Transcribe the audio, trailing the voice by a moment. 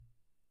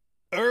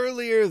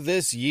Earlier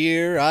this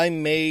year, I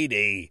made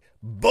a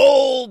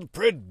bold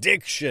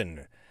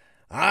prediction.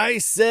 I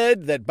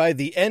said that by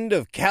the end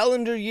of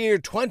calendar year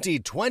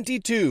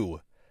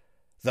 2022,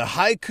 the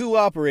Haiku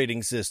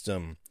operating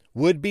system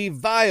would be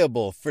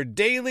viable for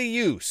daily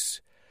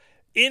use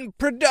in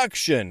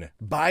production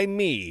by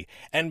me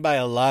and by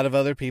a lot of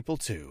other people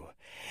too.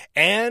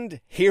 And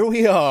here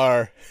we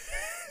are,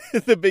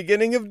 the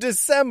beginning of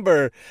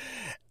December,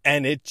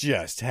 and it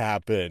just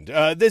happened.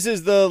 This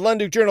is the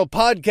Lunduk Journal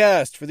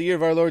podcast for the year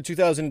of our Lord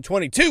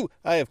 2022.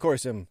 I, of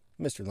course, am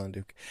Mr.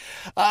 Lunduk.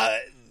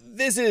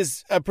 This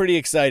is a pretty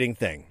exciting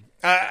thing.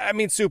 I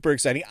mean, super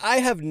exciting. I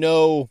have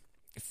no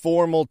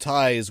formal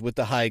ties with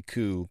the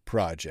Haiku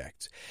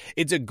project.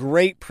 It's a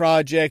great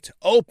project,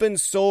 open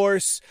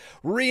source,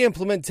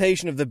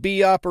 re-implementation of the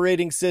B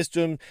operating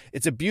system.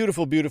 It's a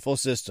beautiful, beautiful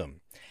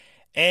system.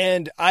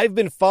 And I've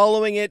been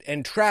following it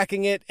and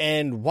tracking it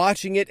and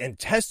watching it and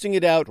testing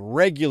it out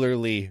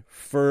regularly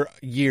for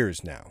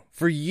years now.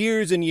 For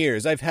years and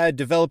years. I've had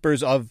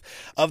developers of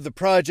the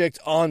project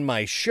on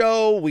my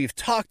show. We've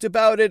talked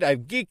about it.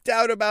 I've geeked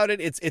out about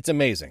it. It's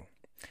amazing.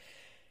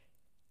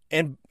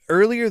 And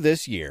earlier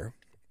this year,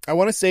 I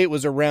want to say it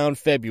was around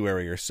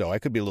February or so. I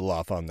could be a little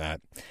off on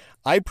that.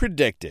 I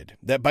predicted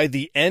that by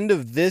the end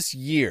of this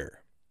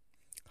year,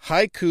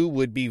 Haiku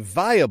would be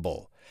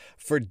viable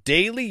for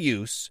daily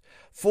use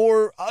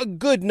for a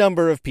good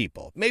number of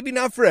people. Maybe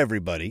not for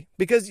everybody,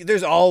 because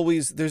there's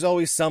always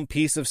some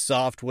piece of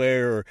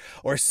software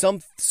or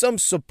some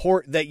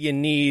support that you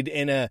need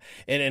in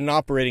an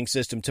operating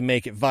system to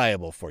make it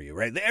viable for you,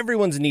 right?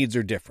 Everyone's needs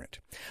are different.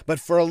 But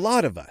for a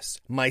lot of us,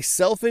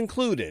 myself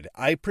included,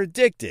 I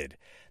predicted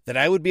that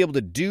I would be able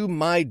to do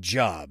my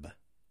job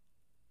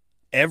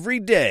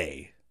every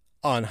day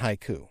on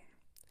Haiku.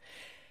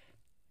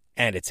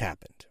 And it's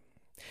happened.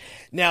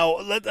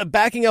 Now,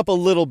 backing up a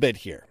little bit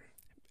here.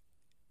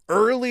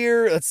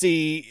 Earlier,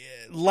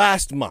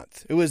 last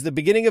month, it was the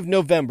beginning of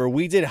November,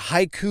 we did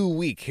Haiku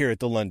Week here at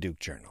the Lunduk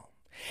Journal.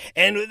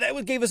 And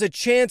that gave us a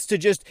chance to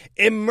just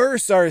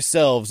immerse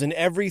ourselves in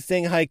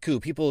everything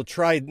Haiku. People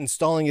tried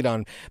installing it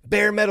on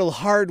bare metal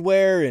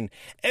hardware and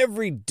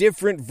every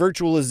different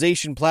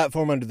virtualization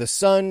platform under the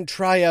sun.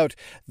 Try out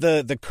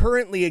the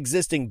currently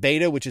existing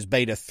beta, which is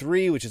beta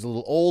 3, which is a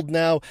little old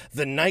now,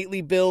 the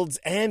nightly builds,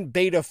 and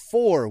beta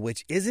 4,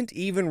 which isn't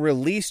even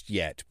released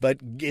yet, but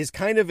is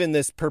kind of in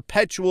this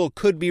perpetual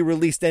could be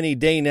released any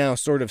day now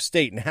sort of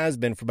state and has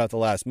been for about the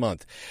last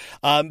month.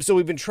 So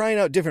we've been trying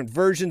out different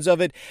versions of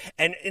it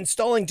and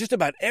installing just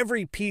about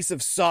every piece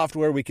of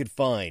software we could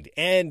find.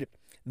 And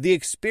the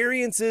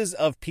experiences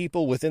of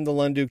people within the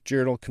Lunduk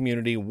Journal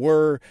community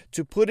were,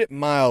 to put it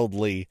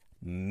mildly,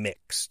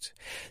 mixed.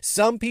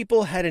 Some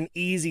people had an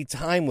easy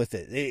time with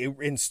it. It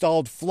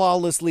installed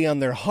flawlessly on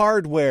their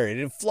hardware. It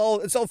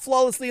installed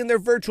flawlessly in their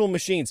virtual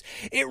machines.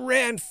 It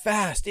ran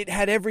fast. It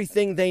had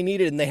everything they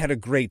needed, and they had a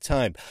great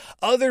time.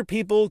 Other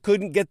people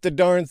couldn't get the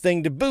darn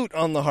thing to boot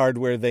on the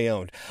hardware they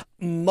owned.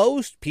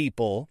 Most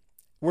people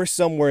were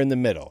somewhere in the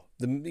middle.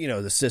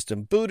 The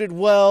system booted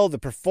well, the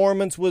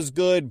performance was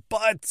good,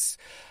 but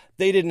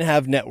they didn't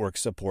have network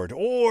support,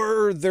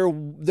 or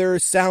their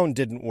sound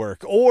didn't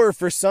work, or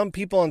for some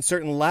people on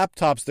certain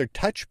laptops, their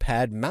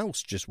touchpad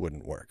mouse just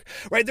wouldn't work,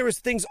 right? There was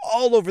things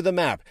all over the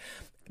map.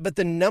 But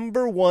the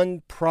number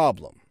one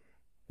problem,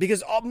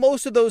 because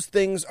most of those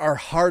things are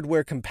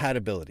hardware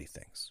compatibility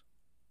things,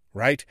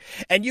 right?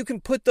 And you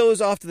can put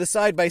those off to the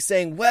side by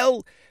saying,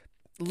 well,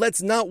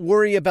 let's not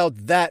worry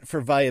about that for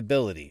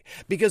viability,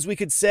 because we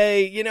could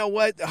say, you know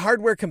what,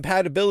 hardware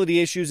compatibility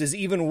issues is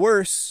even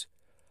worse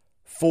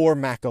for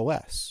Mac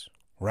OS,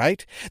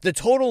 right? The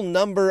total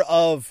number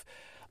of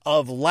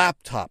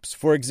laptops,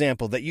 for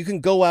example, that you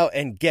can go out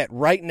and get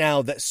right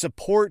now that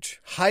support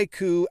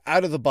Haiku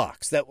out of the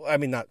box,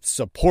 not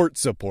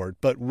support,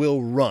 but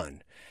will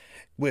run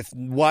with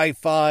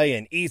Wi-Fi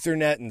and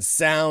Ethernet and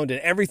sound and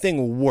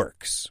everything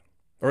works.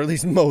 Or at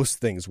least most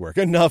things work.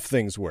 Enough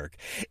things work.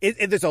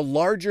 There's a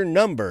larger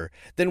number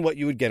than what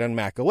you would get on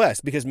Mac OS,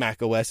 because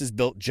Mac OS is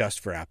built just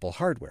for Apple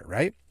hardware,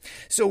 right?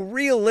 So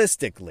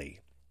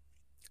realistically,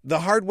 the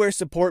hardware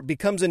support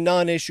becomes a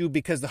non-issue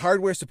because the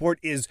hardware support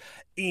is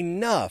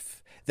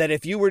enough that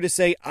if you were to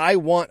say, I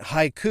want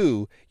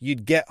Haiku,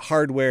 you'd get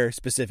hardware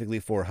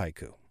specifically for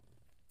Haiku.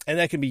 And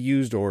that can be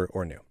used or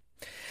new.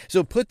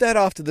 So put that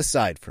off to the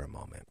side for a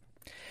moment.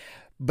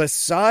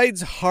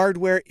 Besides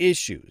hardware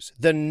issues,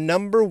 the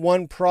number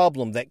one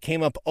problem that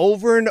came up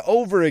over and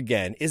over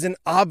again is an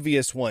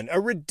obvious one, a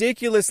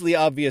ridiculously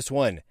obvious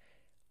one: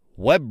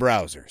 web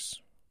browsers.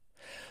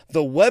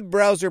 The web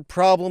browser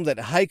problem that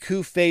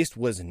Haiku faced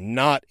was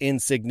not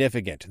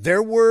insignificant.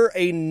 There were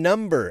a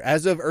number,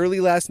 as of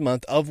early last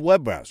month, of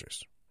web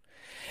browsers.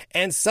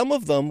 And some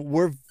of them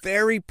were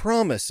very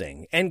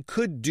promising and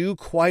could do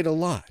quite a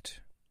lot.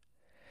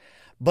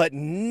 But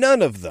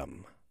none of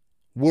them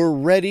were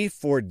ready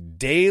for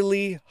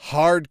daily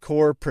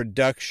hardcore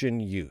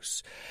production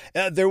use.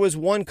 There was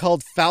one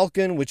called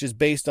Falcon, which is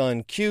based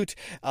on Qt,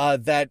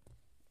 that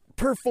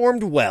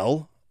performed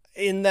well.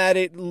 in that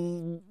it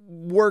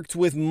worked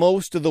with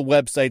most of the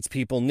websites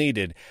people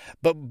needed,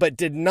 but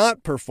did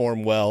not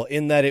perform well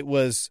in that it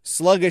was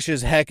sluggish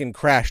as heck and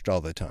crashed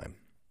all the time.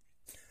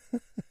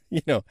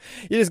 You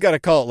just got to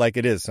call it like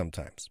it is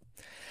sometimes.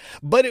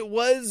 But it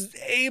was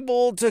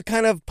able to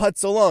kind of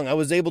putz along. I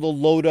was able to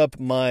load up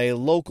my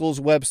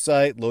locals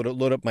website, load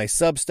up my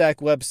Substack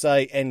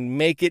website, and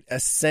make it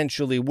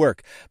essentially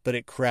work. But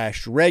it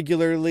crashed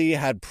regularly,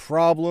 had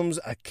problems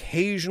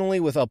occasionally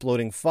with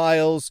uploading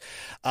files.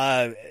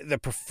 The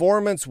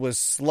performance was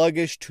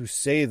sluggish, to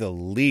say the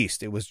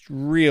least. It was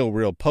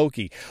real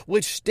pokey,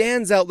 which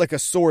stands out like a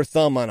sore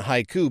thumb on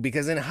Haiku,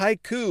 because in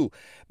Haiku,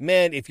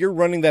 man, if you're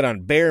running that on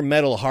bare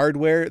metal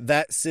hardware,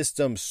 that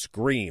system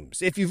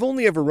screams. If you've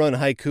only ever run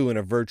Haiku in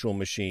a virtual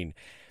machine,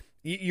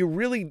 you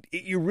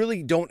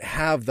really don't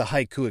have the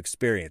Haiku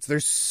experience.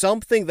 There's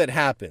something that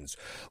happens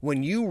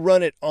when you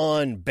run it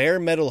on bare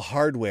metal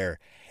hardware.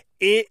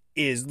 It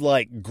is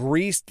like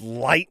greased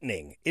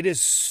lightning. It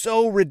is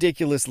so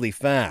ridiculously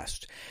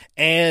fast.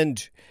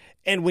 And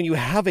when you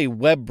have a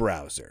web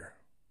browser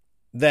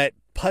that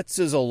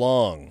putzes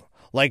along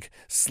like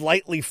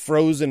slightly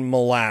frozen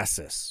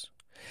molasses,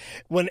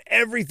 when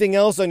everything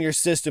else on your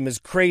system is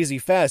crazy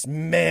fast,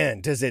 man,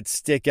 does it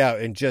stick out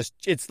and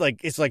it's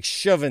like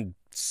shoving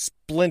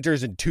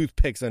splinters and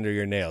toothpicks under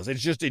your nails.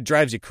 It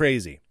drives you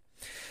crazy.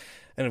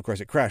 And of course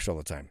it crashed all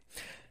the time.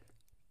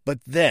 But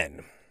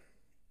then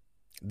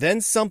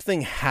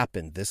something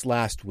happened this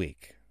last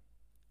week.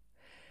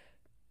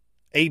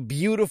 A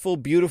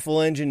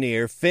beautiful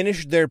engineer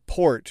finished their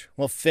port,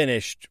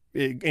 finished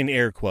in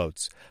air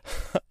quotes,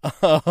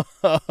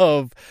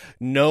 of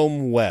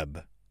GNOME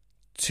Web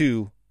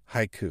to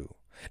Haiku.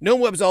 GNOME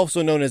Web is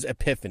also known as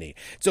Epiphany.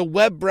 It's a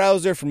web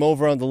browser from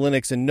over on the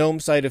Linux and GNOME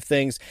side of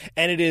things,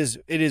 and it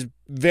is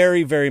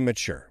very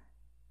mature.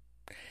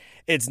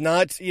 It's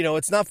not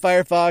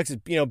Firefox.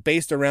 It's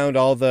based around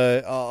all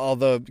the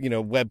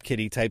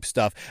WebKitty type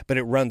stuff, but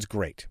it runs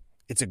great.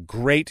 It's a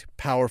great,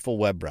 powerful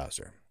web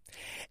browser.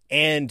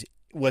 And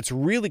what's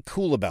really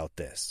cool about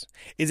this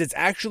is it's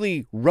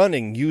actually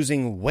running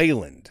using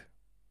Wayland.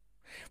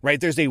 Right?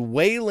 There's a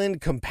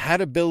Wayland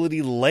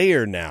compatibility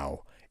layer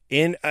now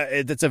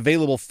that's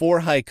available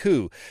for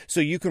Haiku. So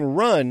you can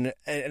run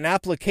an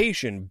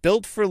application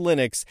built for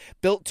Linux,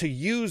 built to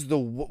use the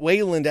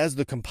Wayland as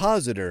the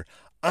compositor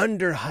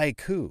under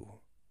Haiku.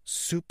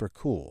 Super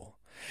cool.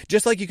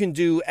 Just like you can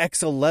do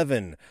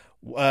X11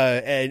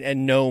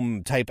 and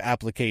GNOME type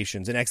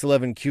applications and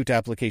X11 Qt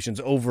applications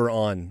over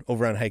on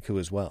Haiku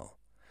as well.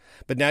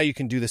 But now you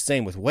can do the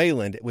same with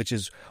Wayland, which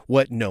is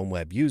what GNOME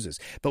Web uses.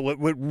 But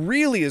what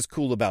really is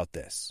cool about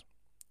this,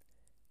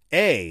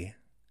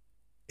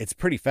 it's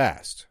pretty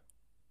fast.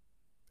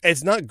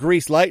 It's not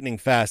grease lightning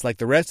fast like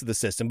the rest of the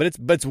system, but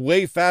it's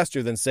way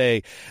faster than,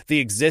 say, the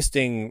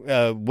existing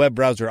web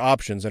browser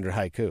options under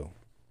Haiku.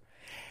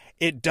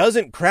 It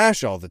doesn't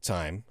crash all the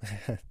time.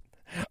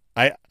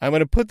 I'm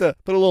going to put a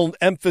little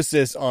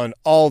emphasis on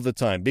all the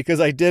time,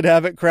 because I did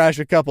have it crash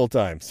a couple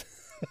times.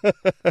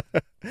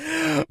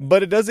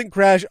 But it doesn't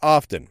crash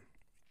often.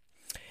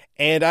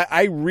 And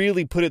I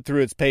really put it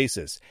through its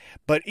paces.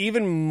 But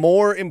even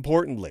more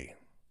importantly,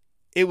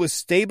 it was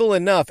stable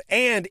enough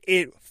and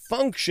it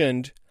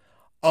functioned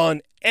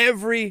on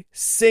every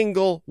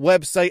single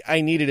website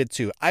I needed it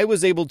to. I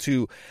was able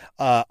to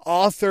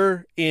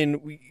author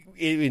in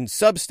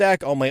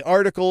Substack all my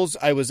articles.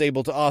 I was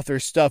able to author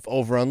stuff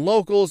over on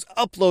Locals,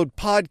 upload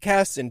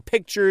podcasts and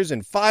pictures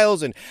and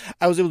files, and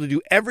I was able to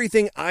do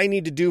everything I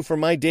need to do for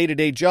my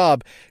day-to-day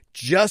job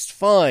just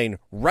fine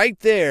right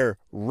there,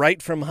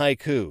 right from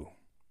Haiku.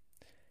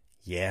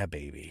 Yeah,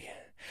 baby.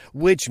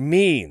 Which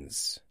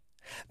means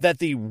that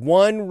the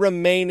one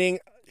remaining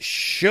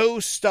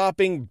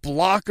show-stopping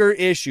blocker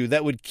issue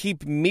that would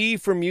keep me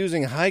from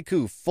using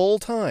Haiku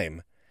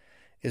full-time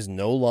is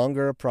no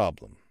longer a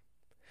problem.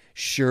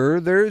 Sure,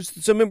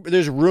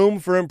 there's room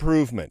for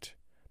improvement,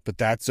 but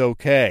that's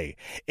okay.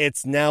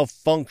 It's now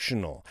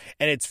functional,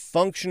 and it's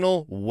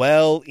functional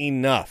well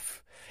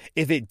enough.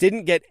 If it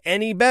didn't get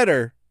any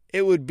better,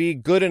 it would be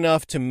good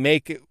enough to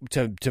make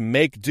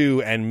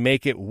do and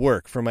make it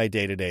work for my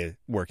day-to-day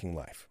working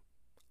life.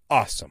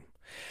 Awesome.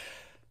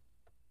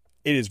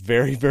 It is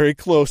very, very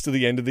close to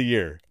the end of the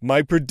year.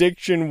 My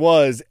prediction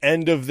was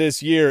end of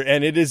this year,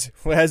 and it is,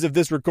 as of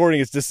this recording,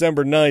 it's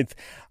December 9th.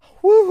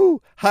 Woohoo!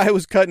 I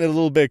was cutting it a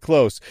little bit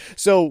close.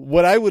 So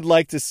what I would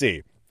like to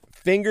see,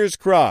 fingers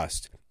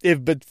crossed,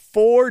 if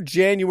before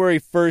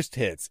January 1st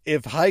hits,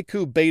 if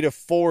Haiku Beta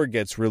 4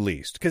 gets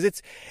released,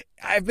 because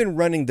I've been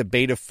running the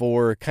Beta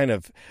 4 kind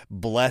of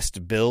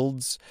blessed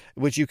builds,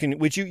 which you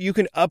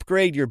can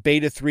upgrade your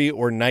Beta 3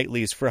 or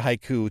nightlies for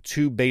Haiku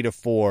to Beta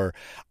 4.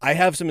 I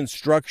have some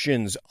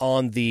instructions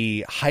on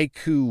the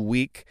Haiku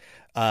Week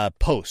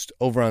post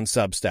over on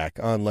Substack,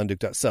 on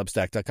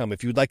lunduk.substack.com.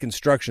 If you'd like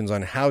instructions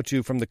on how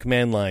to, from the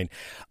command line,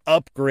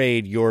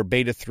 upgrade your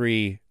Beta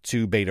 3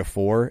 to Beta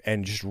 4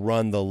 and just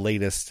run the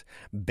latest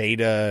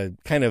beta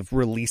kind of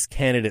release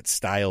candidate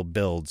style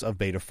builds of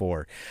Beta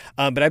 4.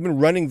 But I've been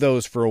running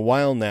those for a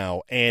while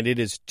now, and it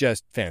is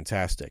just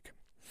fantastic.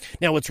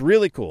 Now, what's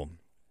really cool,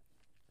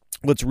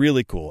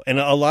 and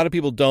a lot of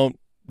people don't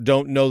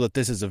know that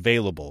this is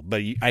available,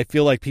 but I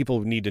feel like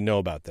people need to know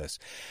about this.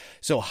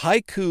 So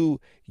Haiku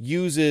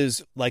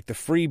uses like the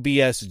free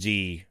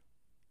BSD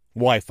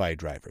Wi-Fi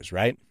drivers,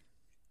 right?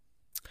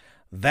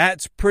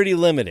 That's pretty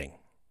limiting.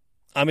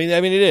 I mean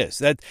it is.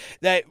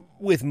 That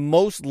with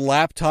most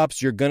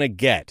laptops you're going to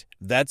get,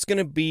 that's going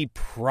to be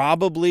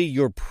probably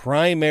your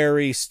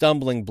primary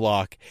stumbling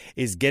block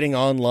is getting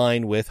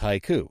online with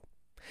Haiku.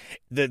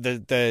 The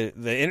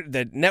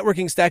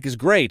networking stack is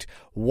great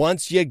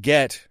once you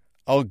get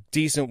a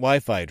decent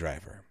Wi-Fi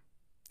driver.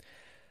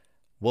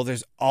 Well,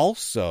 there's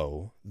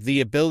also the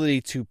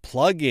ability to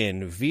plug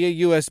in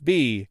via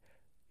USB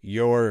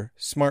your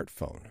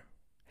smartphone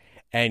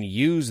and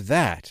use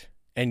that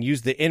and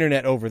use the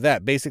internet over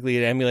that. Basically,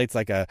 it emulates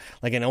like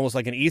almost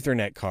like an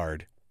Ethernet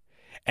card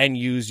and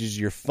uses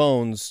your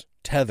phone's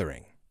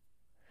tethering.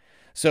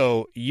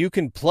 So you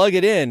can plug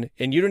it in,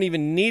 and you don't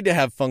even need to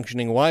have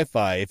functioning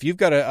Wi-Fi. If you've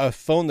got a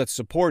phone that's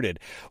supported,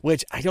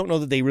 which I don't know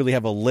that they really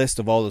have a list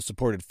of all the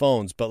supported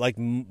phones, but like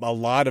a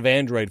lot of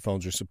Android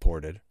phones are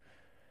supported,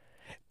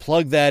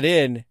 plug that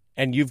in,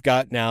 and you've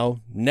got now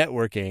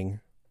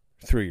networking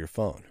through your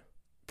phone.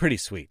 Pretty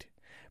sweet.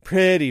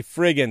 Pretty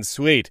friggin'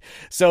 sweet.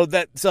 So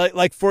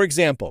like, for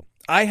example,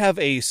 I have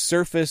a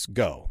Surface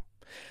Go.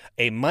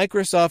 A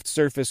Microsoft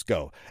Surface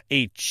Go,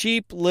 a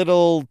cheap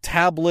little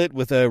tablet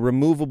with a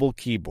removable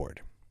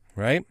keyboard,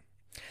 right?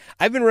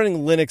 I've been running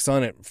Linux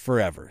on it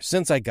forever,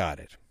 since I got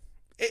it.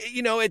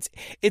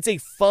 It's a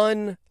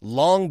fun,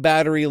 long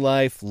battery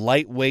life,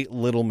 lightweight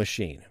little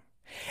machine.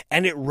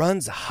 And it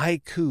runs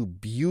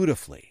Haiku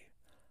beautifully,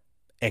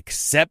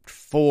 except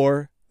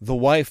for the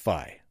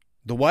Wi-Fi.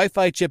 The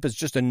Wi-Fi chip is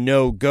just a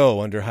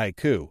no-go under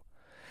Haiku.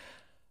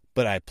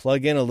 But I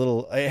plug in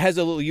it has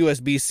a little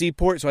USB-C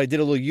port, so I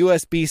did a little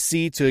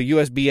USB-C to a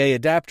USB-A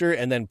adapter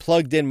and then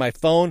plugged in my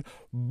phone.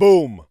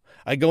 Boom!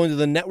 I go into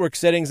the network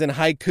settings in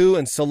Haiku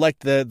and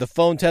select the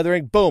phone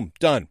tethering. Boom!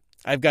 Done.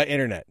 I've got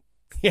internet.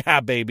 Yeah,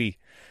 baby.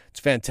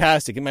 It's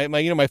fantastic. And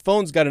my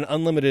phone's got an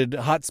unlimited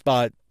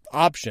hotspot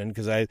option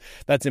because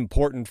that's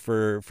important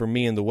for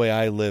me and the way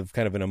I live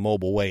kind of in a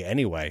mobile way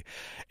anyway.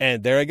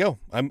 And there I go.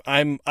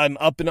 I'm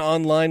up and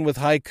online with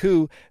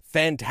Haiku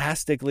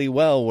fantastically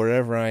well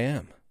wherever I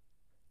am.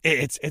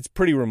 It's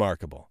pretty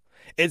remarkable.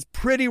 It's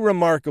pretty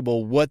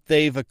remarkable what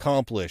they've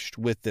accomplished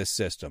with this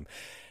system.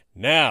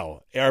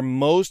 Now, are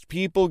most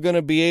people going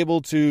to be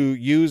able to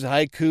use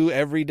Haiku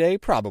every day?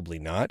 Probably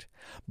not.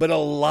 But a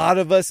lot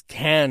of us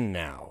can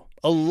now.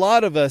 A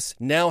lot of us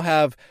now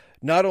have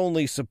not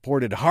only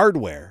supported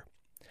hardware,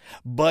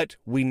 but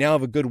we now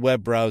have a good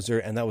web browser,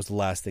 and that was the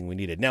last thing we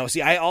needed. Now,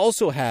 see, I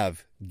also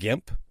have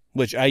GIMP,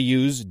 which I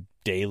use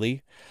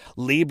daily,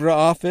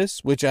 LibreOffice,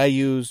 which I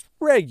use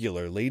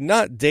regularly,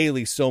 not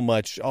daily so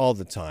much all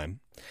the time,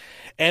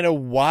 and a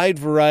wide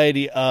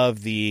variety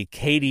of the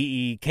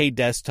KDE,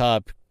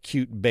 KDesktop,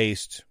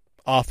 Qt-based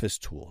Office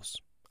tools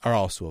are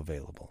also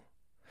available.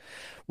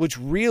 Which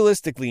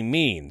realistically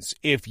means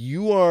if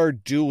you are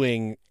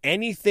doing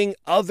anything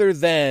other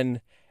than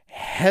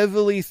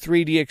heavily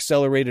 3D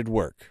accelerated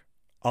work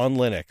on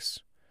Linux,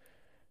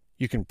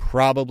 you can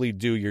probably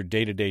do your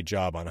day-to-day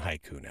job on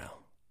Haiku now.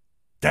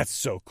 That's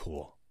so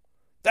cool.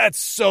 That's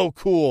so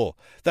cool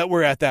that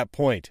we're at that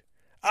point.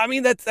 I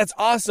mean, that's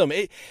awesome.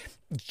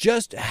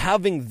 Just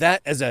having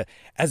that as a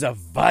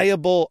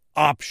viable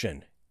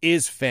option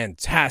is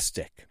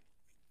fantastic.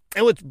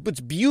 And what's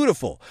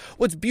beautiful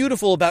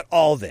about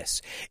all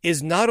this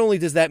is not only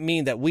does that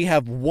mean that we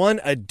have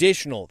one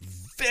additional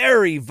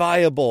very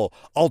viable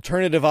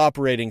alternative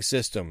operating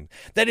system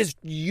that is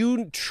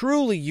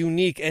truly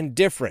unique and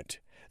different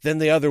than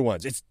the other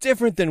ones. It's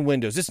different than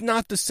Windows. It's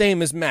not the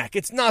same as Mac.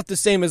 It's not the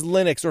same as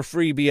Linux or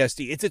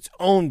FreeBSD. It's its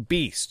own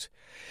beast.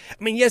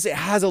 I mean, yes, it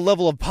has a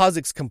level of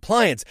POSIX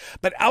compliance,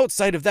 but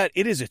outside of that,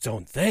 it is its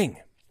own thing.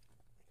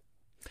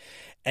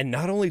 And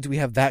not only do we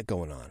have that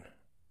going on,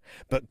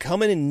 but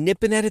coming and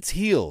nipping at its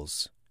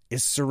heels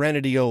is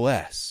Serenity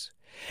OS.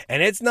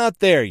 And it's not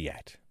there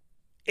yet.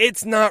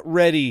 It's not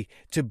ready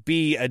to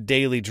be a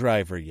daily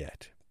driver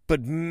yet.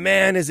 But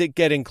man, is it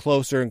getting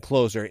closer and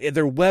closer.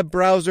 Their web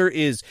browser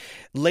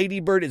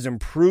Ladybird is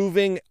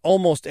improving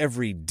almost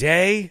every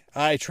day.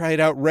 I try it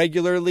out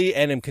regularly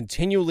and am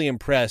continually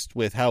impressed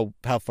with how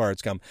far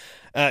it's come.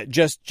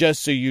 Just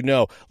so you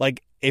know,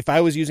 like if I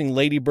was using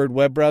Ladybird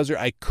web browser,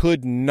 I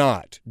could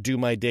not do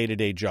my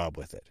day-to-day job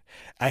with it.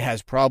 It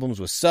has problems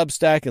with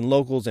Substack and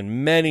Locals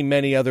and many,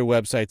 many other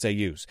websites I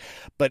use.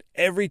 But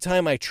every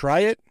time I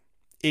try it,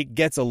 it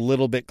gets a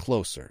little bit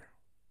closer.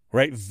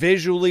 Right?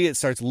 Visually, it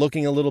starts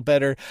looking a little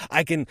better.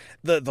 The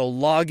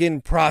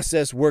login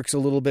process works a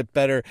little bit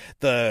better.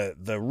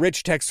 The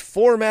rich text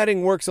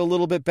formatting works a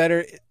little bit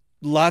better.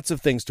 Lots of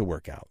things to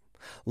work out.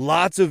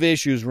 Lots of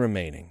issues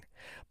remaining.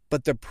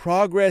 But the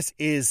progress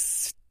is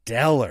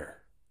stellar.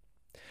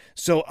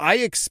 So I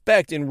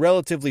expect in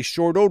relatively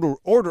short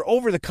order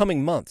over the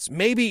coming months,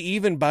 maybe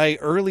even by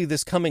early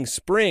this coming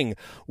spring,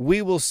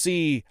 we will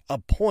see a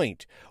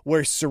point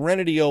where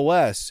Serenity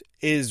OS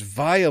is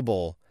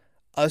viable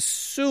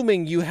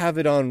assuming you have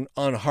it on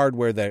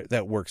hardware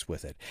that works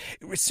with it.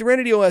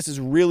 Serenity OS is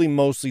really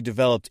mostly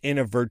developed in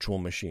a virtual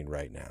machine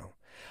right now.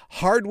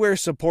 Hardware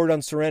support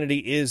on Serenity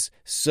is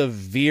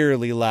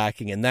severely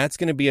lacking, and that's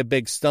going to be a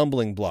big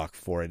stumbling block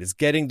for it, is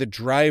getting the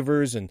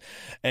drivers and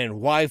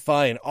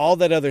Wi-Fi and all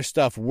that other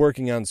stuff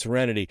working on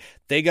Serenity.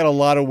 They got a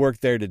lot of work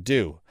there to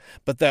do.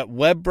 But that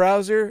web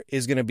browser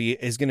is going to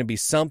be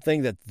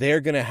something that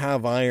they're going to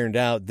have ironed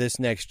out this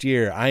next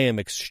year. I am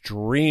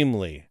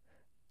extremely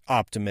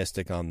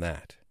optimistic on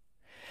that.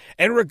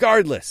 And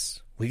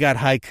regardless, we got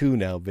Haiku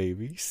now,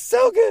 baby.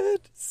 So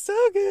good.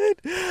 So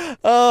good.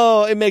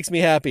 Oh, it makes me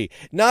happy.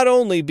 Not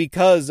only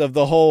because of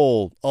the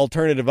whole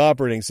alternative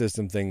operating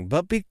system thing,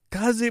 but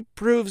because it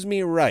proves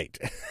me right.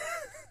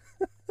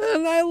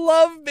 And I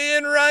love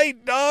being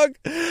right, dog.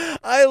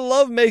 I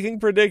love making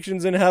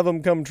predictions and have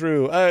them come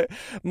true.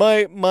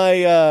 My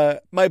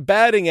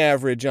batting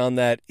average on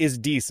that is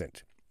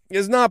decent.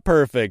 It's not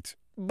perfect,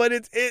 but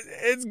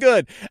it's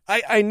good.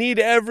 I need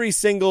every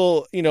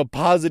single,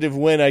 positive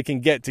win I can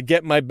get to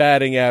get my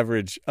batting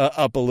average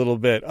up a little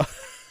bit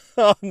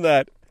on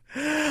that.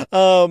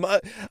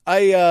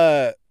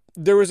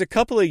 There was a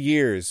couple of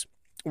years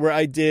where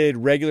I did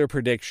regular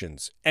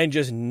predictions and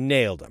just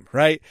nailed them,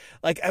 right?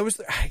 Like I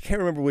can't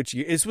remember which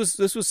year. This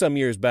was some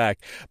years back,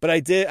 but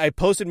I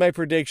posted my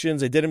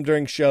predictions. I did them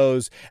during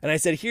shows, and I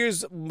said,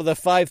 here's the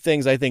 5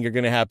 things I think are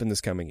going to happen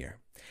this coming year.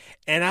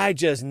 And I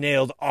just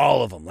nailed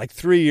all of them, like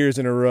 3 years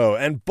in a row.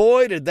 And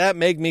boy, did that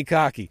make me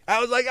cocky. I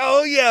was like,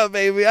 oh yeah,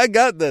 baby, I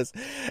got this.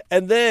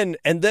 And then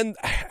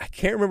I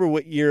can't remember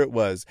what year it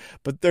was,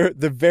 but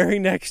the very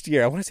next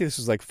year, I want to say this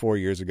was like 4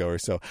 years ago or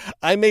so,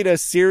 I made a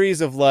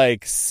series of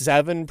like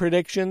 7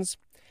 predictions.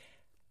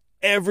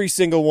 Every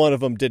single one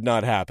of them did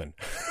not happen.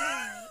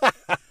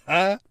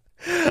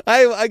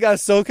 I got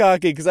so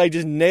cocky because I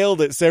just nailed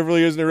it several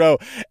years in a row,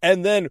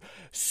 and then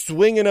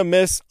swing and a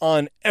miss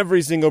on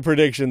every single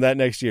prediction that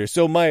next year.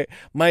 So my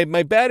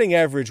batting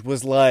average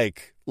was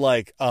like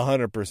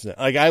 100%.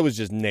 Like I was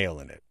just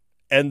nailing it,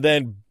 and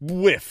then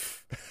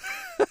whiff.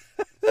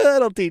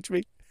 That'll teach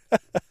me.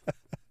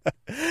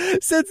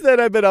 Since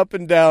then, I've been up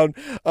and down,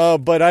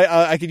 but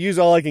I could use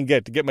all I can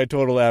get to get my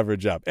total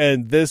average up,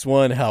 and this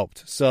one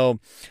helped.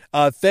 So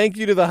thank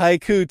you to the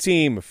Haiku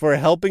team for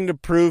helping to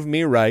prove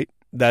me right.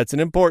 That's an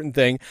important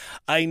thing.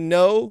 I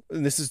know,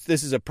 and this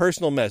is a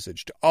personal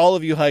message to all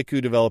of you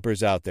Haiku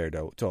developers out there,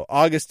 to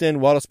Augustin,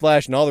 Waddle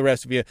Splash, and all the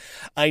rest of you.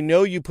 I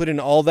know you put in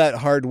all that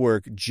hard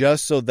work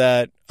just so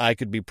that I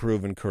could be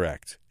proven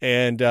correct,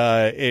 and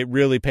it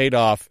really paid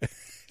off.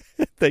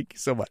 Thank you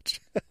so much.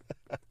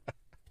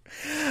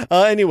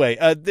 Anyway,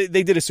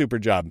 they did a super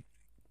job.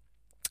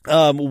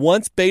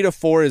 Once Beta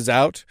 4 is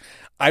out,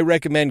 I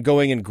recommend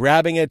going and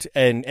grabbing it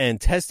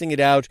and testing it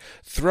out.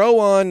 Throw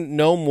on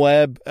GNOME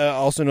Web,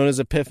 also known as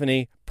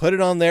Epiphany. Put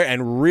it on there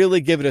and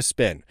really give it a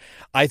spin.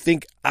 I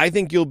think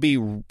you'll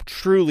be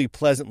truly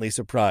pleasantly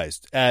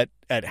surprised at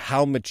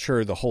how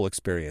mature the whole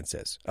experience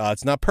is.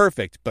 It's not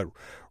perfect, but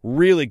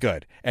really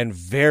good and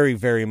very,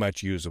 very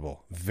much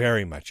usable.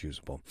 Very much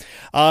usable.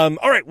 All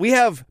right, we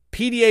have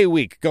PDA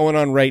week going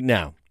on right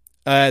now.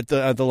 At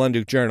the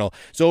Lunduk Journal.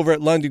 So over at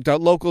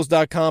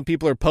lunduk.locals.com,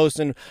 people are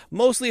posting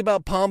mostly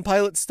about Palm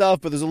Pilot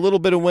stuff, but there's a little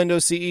bit of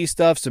Windows CE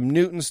stuff, some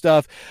Newton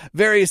stuff,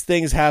 various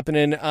things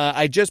happening.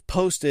 I just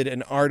posted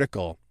an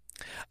article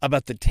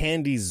about the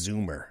Tandy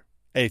Zoomer.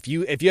 If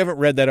you haven't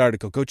read that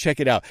article, go check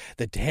it out.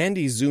 The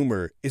Tandy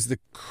Zoomer is the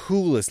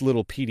coolest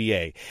little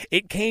PDA.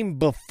 It came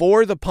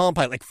before the Palm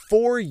Pilot, like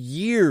 4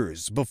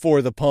 years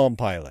before the Palm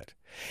Pilot.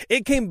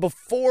 It came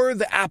before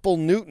the Apple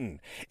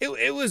Newton.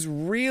 It was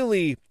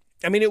really...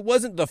 I mean, it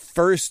wasn't the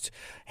first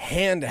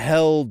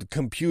handheld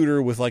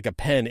computer with like a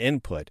pen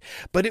input,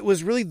 but it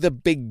was really the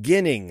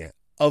beginning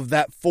of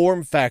that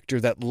form factor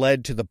that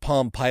led to the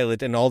Palm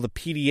Pilot and all the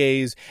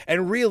PDAs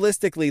and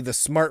realistically the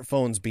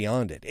smartphones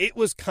beyond it. It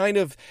was kind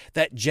of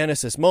that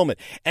Genesis moment,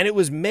 and it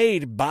was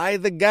made by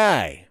the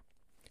guy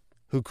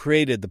who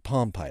created the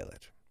Palm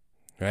Pilot.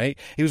 Right?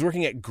 He was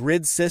working at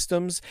Grid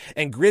Systems,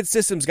 and Grid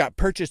Systems got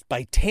purchased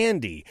by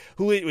Tandy,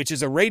 which is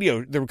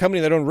the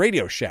company that owned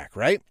Radio Shack,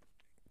 right?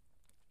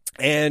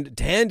 And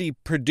Tandy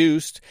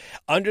produced,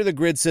 under the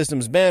Grid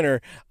Systems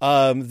banner,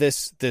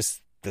 this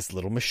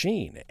little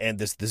machine, and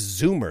this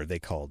Zoomer, they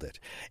called it.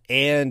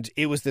 And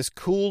it was this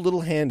cool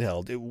little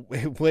handheld.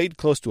 It weighed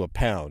close to a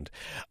pound,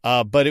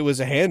 but it was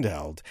a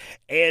handheld.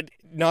 And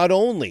not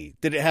only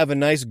did it have a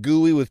nice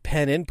GUI with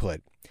pen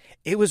input,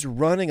 it was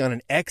running on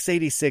an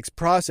x86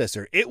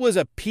 processor. It was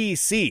a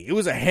PC. It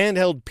was a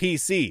handheld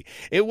PC.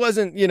 It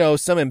wasn't,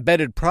 some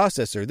embedded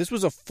processor. This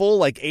was a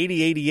full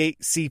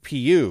 8088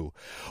 CPU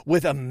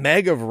with a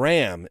meg of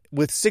RAM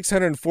with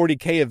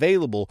 640K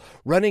available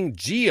running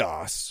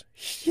GEOS.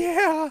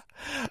 Yeah,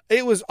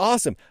 it was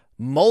awesome.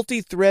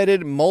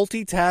 Multi-threaded,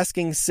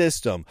 multitasking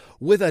system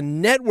with a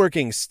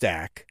networking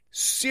stack.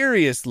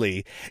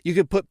 Seriously, you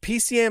could put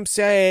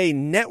PCMCIA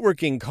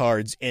networking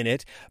cards in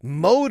it,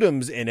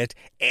 modems in it,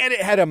 and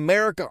it had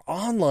America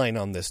Online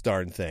on this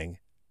darn thing.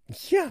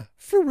 Yeah,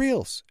 for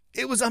reals.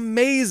 It was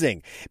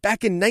amazing.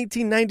 Back in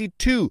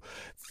 1992,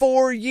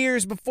 4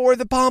 years before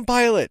the Palm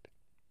Pilot.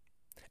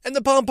 And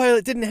the Palm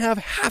Pilot didn't have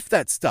half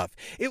that stuff.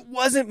 It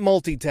wasn't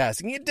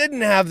multitasking. It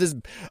didn't have this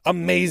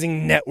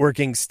amazing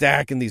networking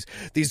stack and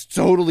these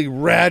totally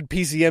rad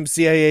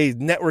PCMCIA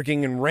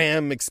networking and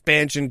RAM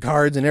expansion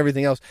cards and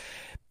everything else.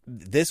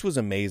 This was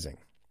amazing.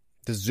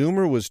 The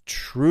Zoomer was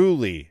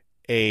truly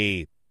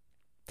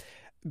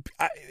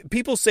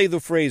people say the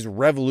phrase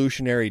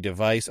revolutionary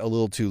device a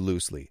little too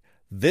loosely.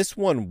 This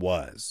one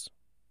was.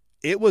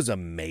 It was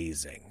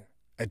amazing.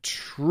 A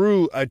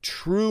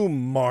true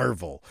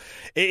marvel.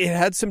 It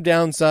had some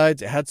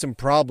downsides. It had some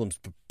problems,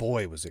 but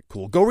boy, was it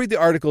cool. Go read the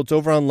article. It's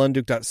over on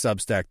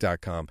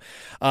lunduke.substack.com.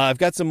 I've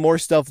got some more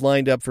stuff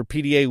lined up for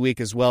PDA week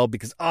as well,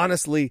 because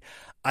honestly,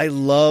 I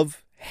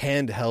love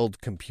handheld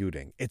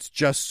computing. It's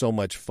just so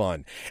much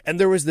fun. And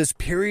there was this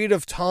period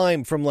of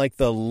time from like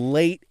the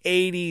late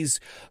 80s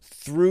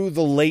through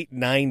the late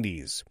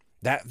 90s.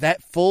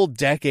 That full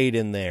decade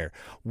in there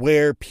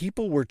where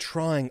people were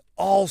trying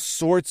all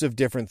sorts of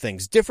different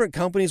things. Different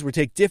companies were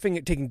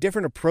taking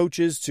different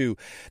approaches to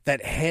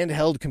that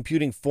handheld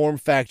computing form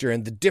factor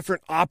and the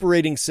different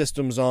operating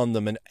systems on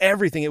them and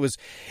everything. It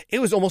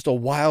was almost a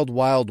wild,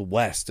 wild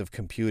west of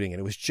computing, and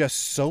it was just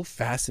so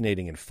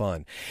fascinating and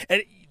fun.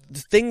 And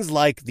things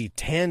like the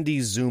Tandy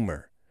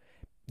Zoomer,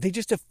 they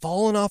just have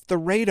fallen off the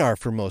radar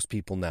for most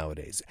people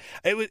nowadays.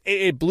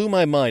 It blew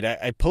my mind.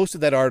 I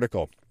posted that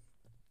article.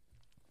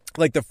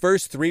 Like the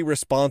first 3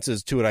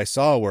 responses to it I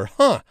saw were,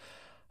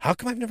 how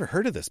come I've never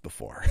heard of this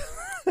before?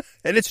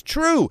 And it's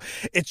true.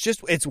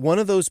 It's one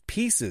of those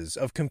pieces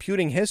of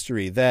computing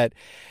history that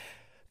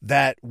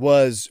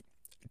was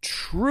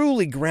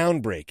truly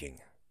groundbreaking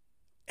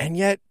and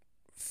yet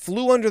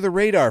flew under the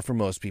radar for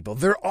most people.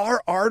 There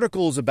are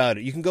articles about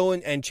it. You can go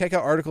in and check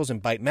out articles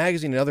in Byte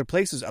Magazine and other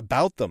places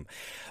about them,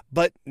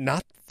 but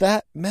not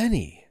that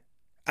many.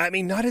 I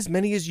mean, not as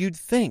many as you'd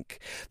think.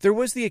 There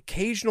was the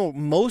occasional,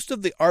 most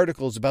of the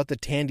articles about the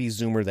Tandy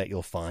Zoomer that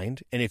you'll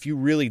find, and if you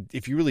really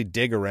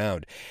dig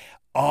around,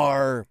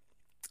 are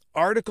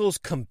articles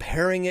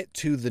comparing it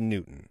to the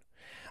Newton.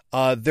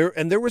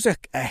 There was a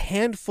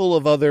handful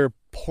of other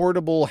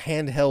portable,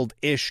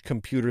 handheld-ish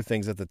computer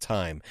things at the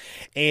time,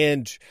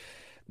 and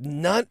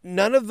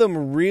none of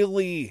them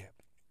really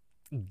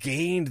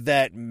gained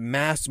that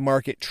mass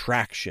market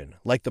traction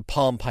like the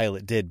Palm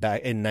Pilot did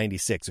back in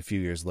 96, a few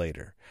years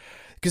later.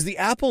 Because the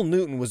Apple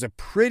Newton was a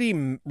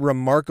pretty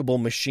remarkable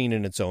machine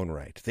in its own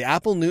right. The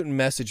Apple Newton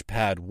message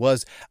pad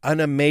was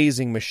an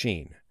amazing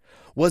machine.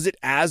 Was it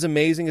as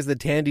amazing as the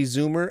Tandy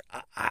Zoomer?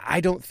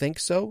 I don't think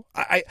so.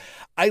 I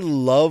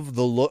love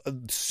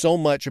so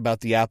much about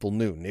the Apple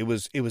Newton. It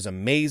was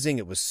amazing.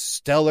 It was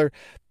stellar.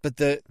 But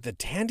the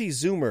Tandy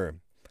Zoomer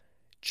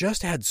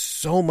just had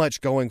so much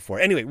going for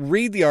it. Anyway,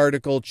 read the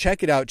article,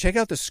 check it out, check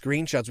out the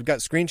screenshots. We've got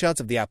screenshots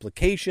of the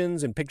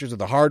applications and pictures of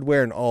the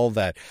hardware and all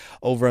that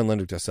over on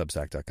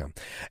lunduke.substack.com.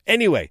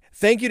 Anyway,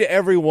 thank you to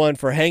everyone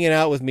for hanging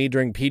out with me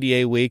during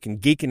PDA week and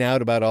geeking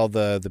out about all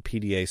the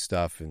PDA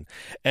stuff.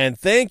 And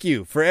thank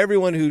you for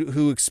everyone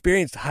who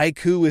experienced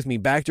Haiku with me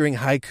back during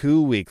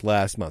Haiku week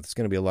last month. It's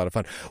going to be a lot of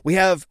fun. We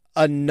have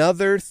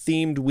another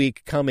themed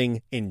week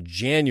coming in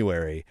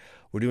January.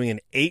 We're doing an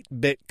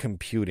 8-bit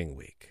computing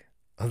week.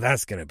 Oh,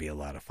 that's going to be a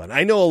lot of fun.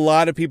 I know a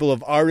lot of people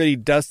have already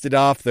dusted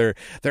off their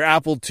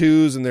Apple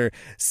IIs and their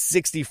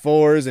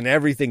 64s and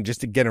everything just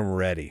to get them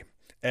ready.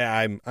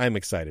 I'm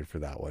excited for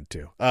that one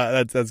too.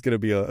 That's going to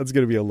be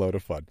a load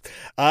of fun.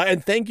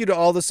 And thank you to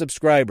all the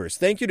subscribers.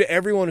 Thank you to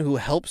everyone who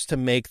helps to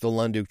make the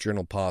Lunduke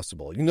Journal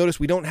possible. You notice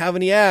we don't have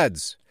any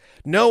ads.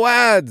 No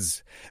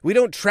ads. We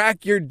don't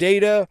track your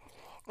data.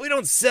 We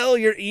don't sell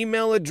your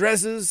email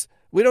addresses.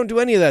 We don't do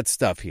any of that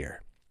stuff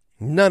here.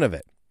 None of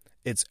it.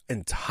 It's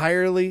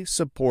entirely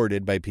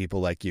supported by people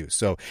like you.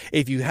 So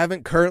if you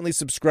haven't currently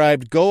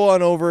subscribed, go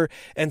on over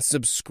and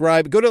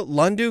subscribe. Go to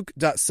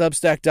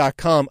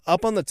lunduke.substack.com.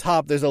 Up on the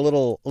top, there's a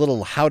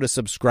little how to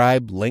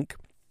subscribe link.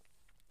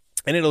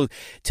 And it'll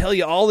tell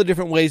you all the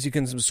different ways you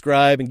can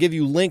subscribe and give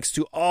you links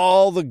to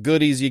all the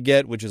goodies you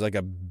get, which is like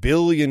 1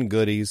 billion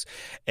goodies.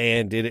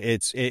 And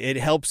it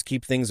helps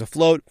keep things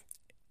afloat.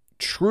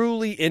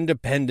 Truly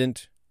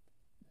independent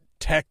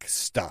tech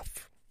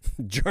stuff.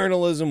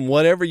 Journalism,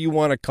 whatever you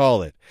want to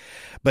call it,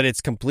 but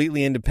it's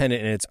completely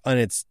independent, and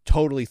it's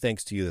totally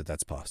thanks to you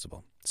that's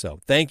possible. So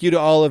thank you to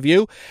all of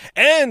you.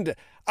 And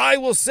I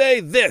will say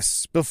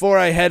this before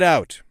I head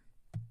out.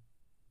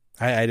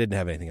 I didn't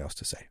have anything else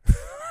to say.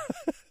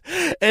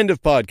 End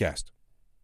of podcast.